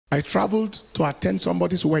I traveled to attend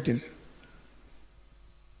somebody's wedding.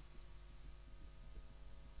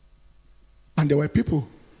 And there were people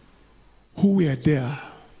who were there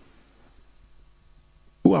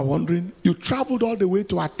who are wondering, you traveled all the way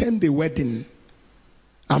to attend the wedding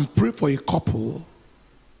and pray for a couple.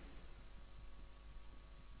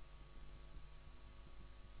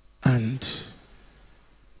 And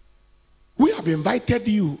we have invited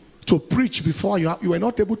you to preach before you were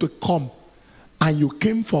not able to come, and you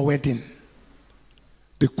came for wedding.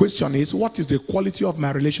 The question is, what is the quality of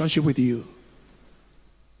my relationship with you?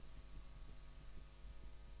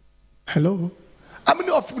 Hello? How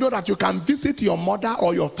many of you know that you can visit your mother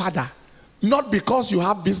or your father not because you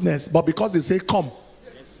have business, but because they say come?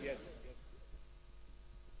 Yes.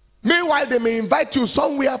 Meanwhile, they may invite you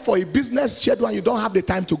somewhere for a business schedule and you don't have the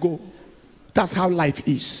time to go. That's how life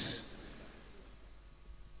is.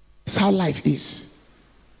 That's how life is.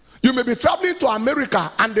 You may be traveling to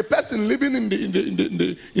America and the person living in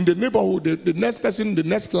the neighborhood, the next person in the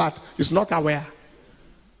next flat is not aware.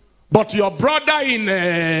 But your brother in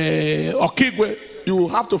Okigwe, you will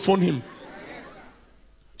have to phone him.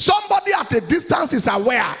 Somebody at a distance is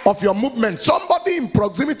aware of your movement. Somebody in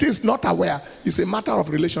proximity is not aware. It's a matter of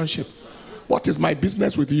relationship. What is my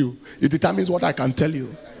business with you? It determines what I can tell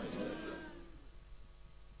you.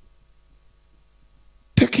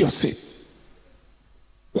 Take your seat.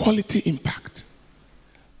 Quality impact.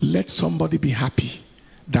 Let somebody be happy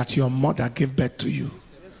that your mother gave birth to you.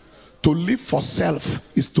 To live for self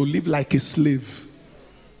is to live like a slave.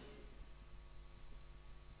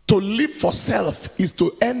 To live for self is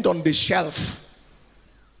to end on the shelf.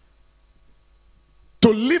 To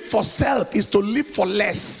live for self is to live for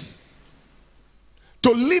less.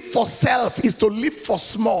 To live for self is to live for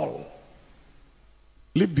small.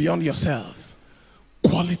 Live beyond yourself.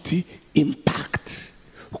 Quality impact.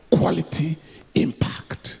 Quality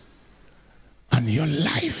impact. And your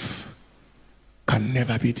life can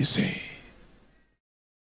never be the same.